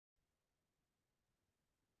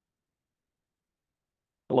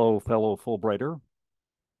Hello, fellow Fulbrighter.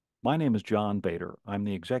 My name is John Bader. I'm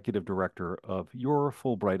the Executive Director of your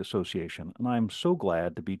Fulbright Association, and I'm so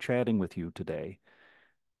glad to be chatting with you today.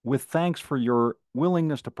 With thanks for your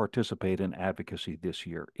willingness to participate in advocacy this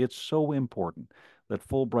year. It's so important that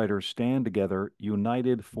Fulbrighters stand together,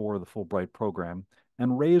 united for the Fulbright program,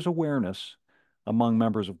 and raise awareness among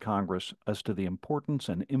members of Congress as to the importance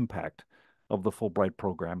and impact of the Fulbright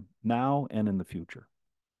program now and in the future.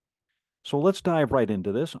 So let's dive right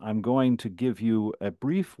into this. I'm going to give you a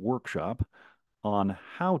brief workshop on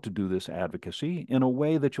how to do this advocacy in a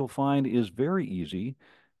way that you'll find is very easy,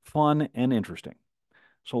 fun, and interesting.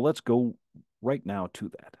 So let's go right now to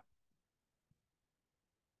that.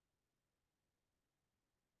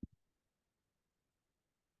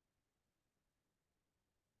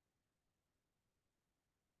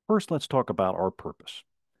 First, let's talk about our purpose.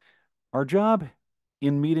 Our job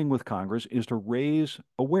in meeting with Congress is to raise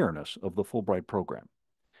awareness of the Fulbright program.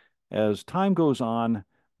 As time goes on,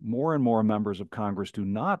 more and more members of Congress do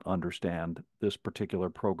not understand this particular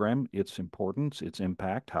program, its importance, its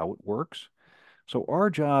impact, how it works. So our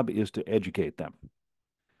job is to educate them.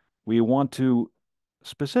 We want to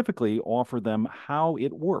specifically offer them how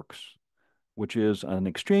it works, which is an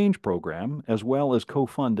exchange program as well as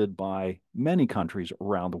co-funded by many countries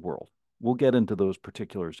around the world. We'll get into those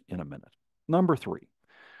particulars in a minute. Number three,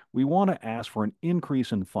 we want to ask for an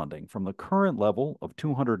increase in funding from the current level of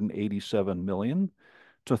 287 million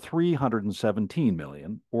to 317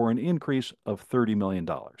 million, or an increase of $30 million.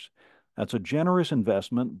 That's a generous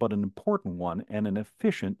investment, but an important one and an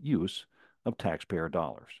efficient use of taxpayer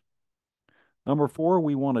dollars. Number four,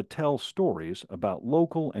 we want to tell stories about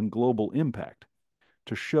local and global impact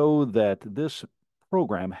to show that this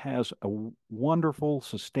program has a wonderful,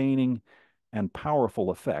 sustaining, and powerful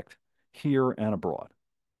effect here and abroad.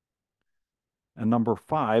 And number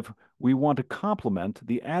five, we want to complement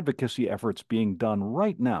the advocacy efforts being done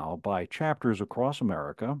right now by chapters across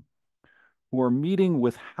America who are meeting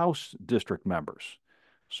with House district members.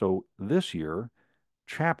 So this year,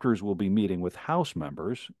 chapters will be meeting with House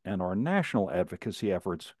members, and our national advocacy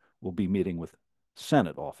efforts will be meeting with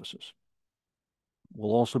Senate offices.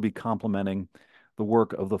 We'll also be complementing the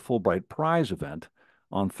work of the Fulbright Prize event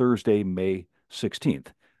on Thursday, May 16th.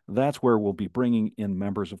 That's where we'll be bringing in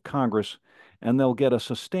members of Congress, and they'll get a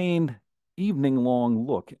sustained evening-long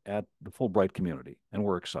look at the Fulbright community, and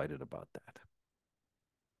we're excited about that.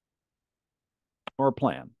 Our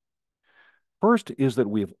plan. First is that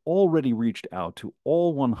we've already reached out to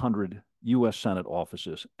all 100 U.S. Senate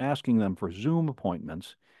offices, asking them for Zoom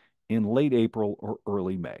appointments in late April or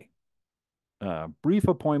early May. Brief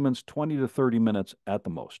appointments, 20 to 30 minutes at the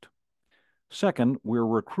most. Second, we're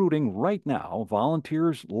recruiting right now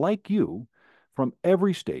volunteers like you from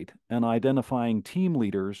every state and identifying team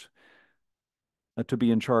leaders to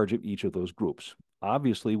be in charge of each of those groups.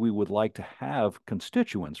 Obviously, we would like to have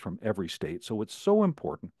constituents from every state, so it's so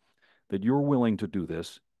important that you're willing to do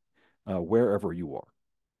this wherever you are.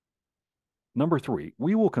 Number three,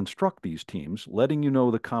 we will construct these teams, letting you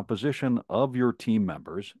know the composition of your team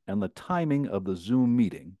members and the timing of the Zoom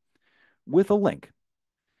meeting with a link.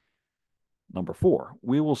 Number four,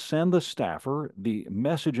 we will send the staffer the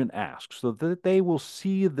message and ask so that they will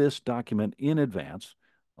see this document in advance.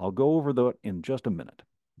 I'll go over that in just a minute.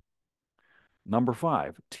 Number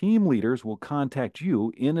five, team leaders will contact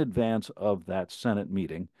you in advance of that Senate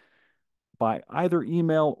meeting by either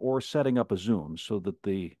email or setting up a Zoom so that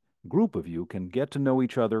the group of you can get to know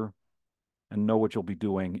each other and know what you'll be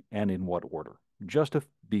doing and in what order, just to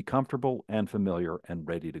be comfortable and familiar and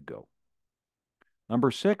ready to go. Number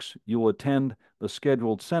six, you will attend the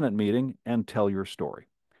scheduled Senate meeting and tell your story.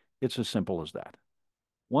 It's as simple as that.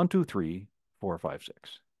 1, 2, 3, 4, 5,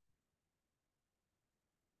 6.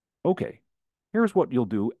 Okay, here's what you'll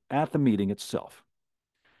do at the meeting itself.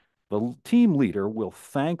 The team leader will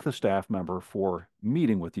thank the staff member for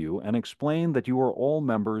meeting with you and explain that you are all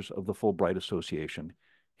members of the Fulbright Association,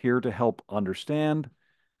 here to help understand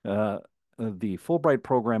the Fulbright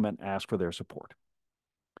program and ask for their support.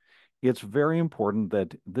 It's very important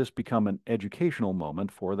that this become an educational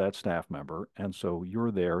moment for that staff member, and so you're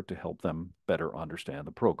there to help them better understand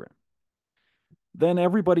the program. Then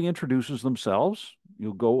everybody introduces themselves.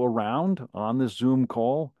 You'll go around on this Zoom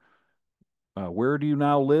call. Where do you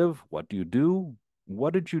now live? What do you do?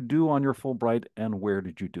 What did you do on your Fulbright, and where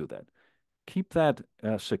did you do that? Keep that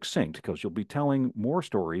succinct, because you'll be telling more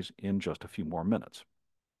stories in just a few more minutes.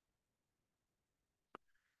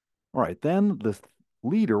 All right, then the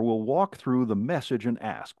leader will walk through the message and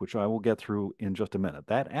ask, which I will get through in just a minute.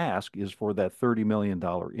 That ask is for that $30 million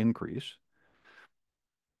increase.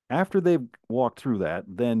 After they've walked through that,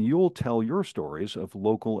 then you'll tell your stories of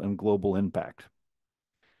local and global impact.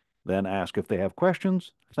 Then ask if they have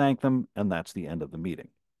questions, thank them, and that's the end of the meeting.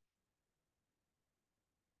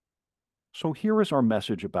 So here is our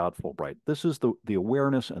message about Fulbright. This is the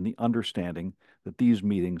awareness and the understanding that these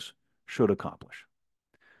meetings should accomplish.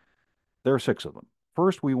 There are 6 of them.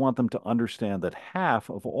 First, we want them to understand that half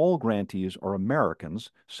of all grantees are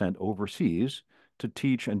Americans sent overseas to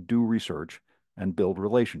teach and do research and build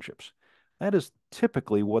relationships. That is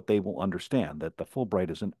typically what they will understand, that the Fulbright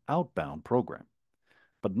is an outbound program.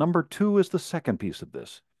 But number 2 is the second piece of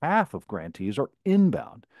this. Half of grantees are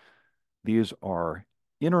inbound. These are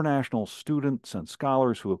international students and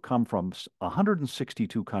scholars who have come from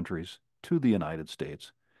 162 countries to the United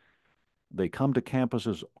States. They come to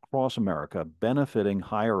campuses across America, benefiting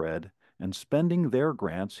higher ed and spending their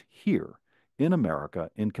grants here in America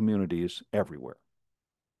in communities everywhere.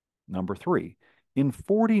 Number 3, in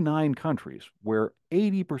 49 countries where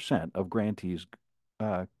 80% of grantees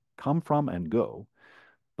come from and go,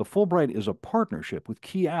 the Fulbright is a partnership with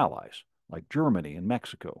key allies like Germany and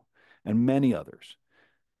Mexico and many others.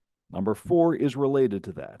 Number 4 is related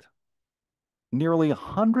to that. Nearly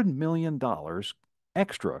 $100 million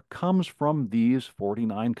extra comes from these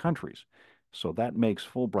 49 countries. So that makes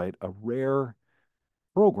Fulbright a rare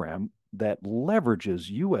program that leverages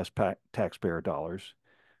U.S. taxpayer dollars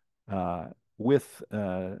with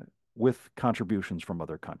contributions from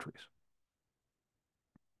other countries.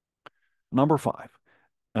 Number 5,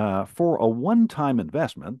 for a one-time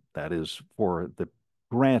investment, that is for the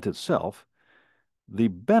grant itself, the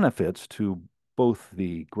benefits to both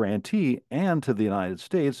the grantee and to the United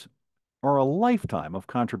States are a lifetime of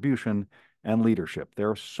contribution and leadership. There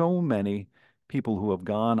are so many people who have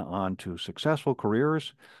gone on to successful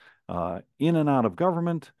careers in and out of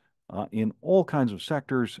government, in all kinds of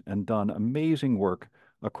sectors, and done amazing work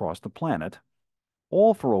across the planet,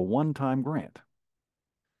 all for a one-time grant.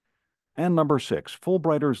 And number 6,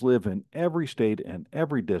 Fulbrighters live in every state and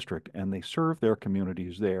every district, and they serve their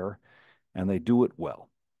communities there, and they do it well.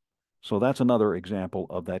 So that's another example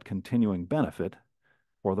of that continuing benefit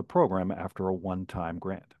for the program after a one-time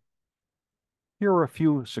grant. Here are a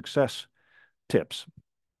few success tips.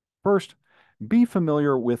 First, be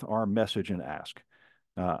familiar with our message and ask.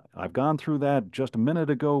 I've gone through that just a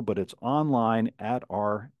minute ago, but it's online at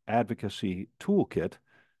our advocacy toolkit,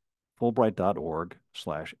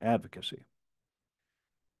 fulbright.org/advocacy.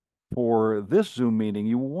 For this Zoom meeting,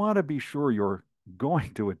 you want to be sure you're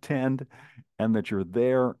going to attend and that you're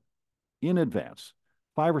there in advance,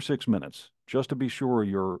 5 or 6 minutes, just to be sure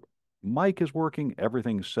your mic is working,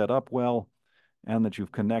 everything's set up well, and that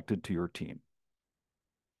you've connected to your team.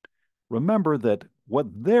 Remember that what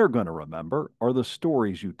they're going to remember are the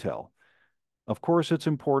stories you tell. Of course, it's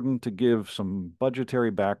important to give some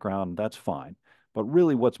budgetary background, that's fine, but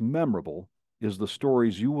really what's memorable is the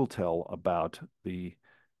stories you will tell about the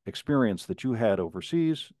experience that you had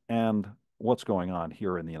overseas and what's going on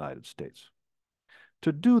here in the United States.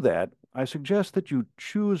 To do that, I suggest that you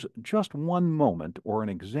choose just one moment or an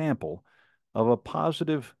example of a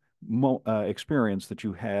positive experience that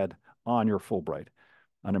you had on your Fulbright.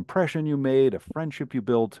 An impression you made, a friendship you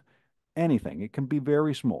built, anything. It can be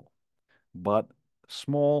very small, but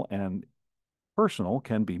small and personal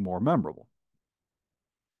can be more memorable.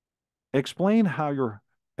 Explain how your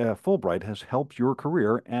Fulbright has helped your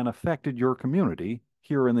career and affected your community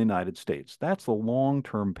here in the United States. That's the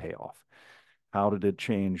long-term payoff. How did it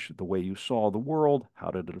change the way you saw the world?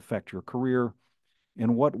 How did it affect your career?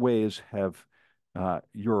 In what ways have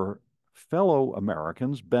your fellow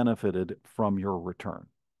Americans benefited from your return?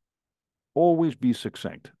 Always be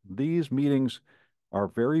succinct. These meetings are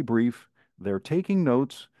very brief. They're taking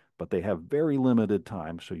notes, but they have very limited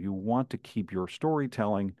time, so you want to keep your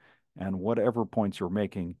storytelling and whatever points you're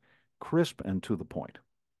making crisp and to the point.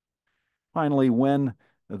 Finally, when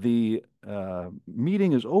the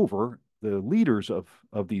meeting is over, the leaders of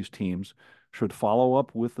these teams should follow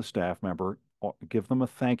up with the staff member, give them a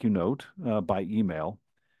thank you note by email,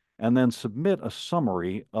 and then submit a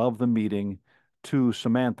summary of the meeting to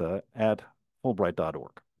Samantha at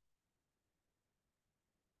Fulbright.org.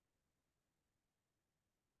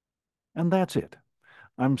 And that's it.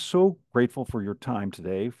 I'm so grateful for your time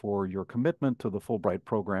today, for your commitment to the Fulbright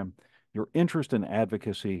program, your interest in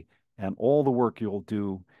advocacy, and all the work you'll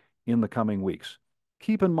do in the coming weeks.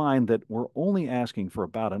 Keep in mind that we're only asking for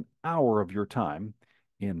about an hour of your time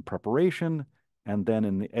in preparation and then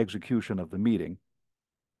in the execution of the meeting.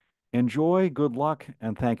 Enjoy, good luck,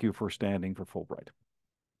 and thank you for standing for Fulbright.